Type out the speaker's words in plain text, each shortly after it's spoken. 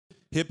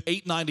Hip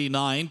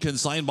 899,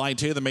 consigned by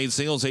TaylorMade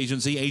Sales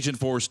Agency, agent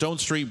for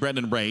Stonestreet Bred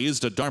and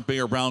Raised. A dark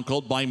bear brown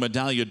colt by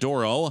Medaglia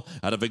d'Oro.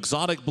 Out of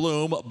Exotic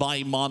Bloom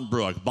by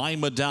Montbrook. By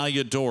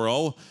Medaglia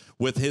d'Oro.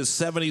 With his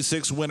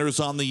 76 winners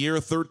on the year,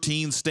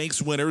 13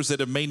 stakes winners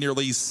that have made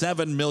nearly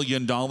 $7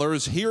 million.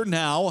 Here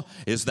now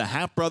is the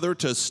half-brother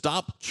to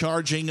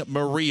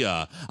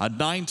Stopchargingmaria, a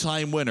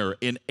 9-time winner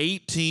in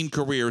 18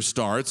 career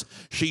starts.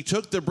 She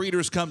took the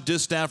Breeders' Cup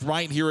Distaff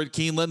right here at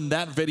Keeneland.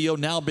 That video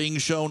now being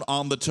shown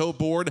on the toe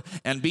board,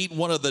 and beat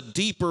one of the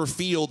deeper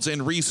fields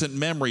in recent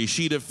memory.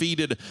 She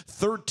defeated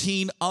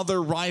 13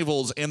 other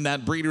rivals in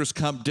that Breeders'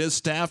 Cup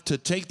Distaff to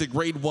take the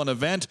Grade 1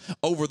 event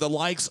over the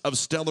likes of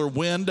Stellar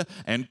Wind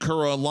and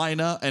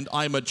Carolina and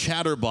I'm a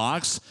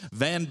Chatterbox.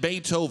 Van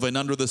Beethoven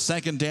under the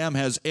second dam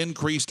has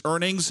increased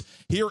earnings.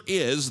 Here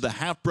is the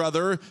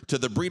half-brother to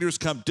the Breeders'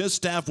 Cup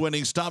Distaff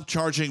winning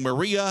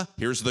Stopchargingmaria.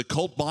 Here's the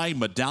colt by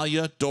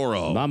Medaglia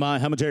d'Oro. My,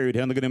 how much are you?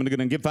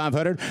 Give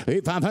 500.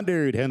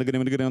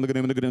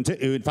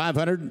 500.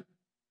 500.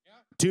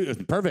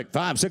 Perfect.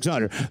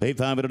 600.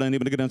 500. I'm going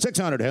to get on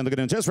 600. Hand the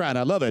get just right.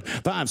 I love it.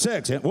 5,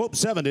 6. Whoop,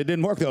 7. It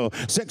didn't work though.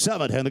 6,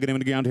 7. Hand the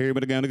get down here.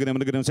 But again, I'm going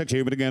to get on 6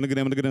 here. But again, I'm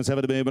going to get on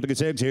 7. But get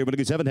 6 here. But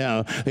get 7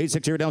 down. 8,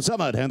 6 here down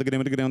 7. Hand the get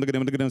down. Get on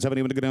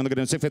 7. But get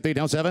on 650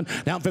 down 7.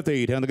 Down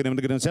 50. Hand the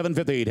get on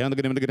 750. Hand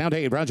the get down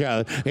 8. Branch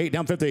out. 8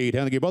 down 50.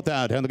 Hand the get both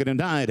out. Hand the get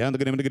 9. Hand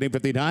the get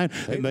 59.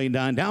 8 million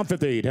 9 down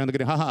 50. Hand the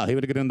get haha. He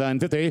would get on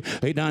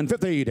 950. 8 9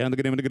 50. Hand the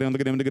get down. Get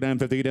down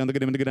 50. Down the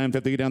get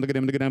 950. Down the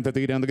get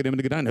 50. Down the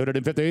get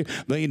 950.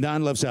 Million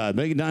 9 left side,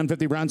 million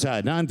 950 right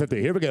side,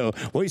 950. Here we go.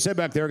 What do you say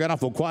back there? Got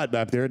awful quiet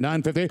back there.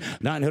 950,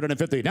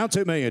 950. Down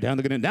 2 million. Down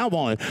the get down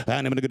 1. And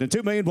I'm going to get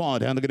 2 million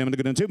 1. Down the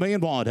get 2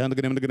 million 1. Down the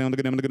get 1. I'm going to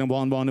get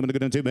 1. I'm going to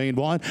get 2 million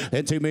 1.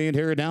 And 2 million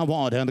here down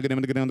 1. Down the get 1.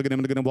 I'm going to get 1. I'm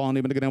going to get 1.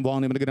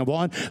 I'm going to get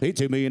 1.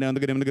 2 million down the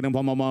get 1. I'm going to get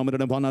 1. I'm going to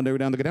get 1 under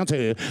down the get down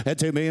 2. And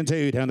 2 million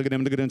 2. Down the get 1.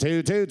 I'm going to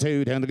get 2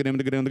 2 down the get 1. I'm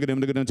going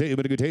to get 2.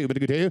 But get 2. But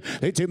get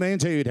 2. 2 million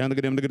 2. Down the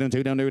get 1. I'm going to get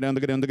 2 down there down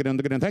the get 1. Down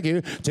the get 1. Thank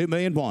you. 2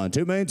 million 1.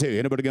 2 million 2.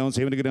 Anybody going?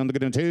 See me get down the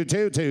get 2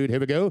 2 2. Here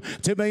we go.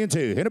 2 million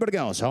 2. Anybody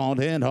else?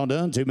 Hold in, hold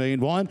on. 2 million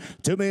 1.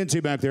 2 million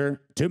 2 back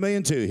there. 2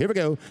 million 2. Here we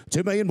go.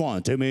 2 million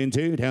 1. 2 million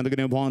 2. Down the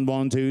get 1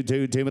 1 2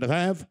 2 2 and a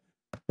half.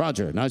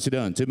 Roger. Nicely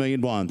done. 2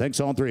 million 1. Thanks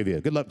all three of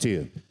you. Good luck to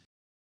you.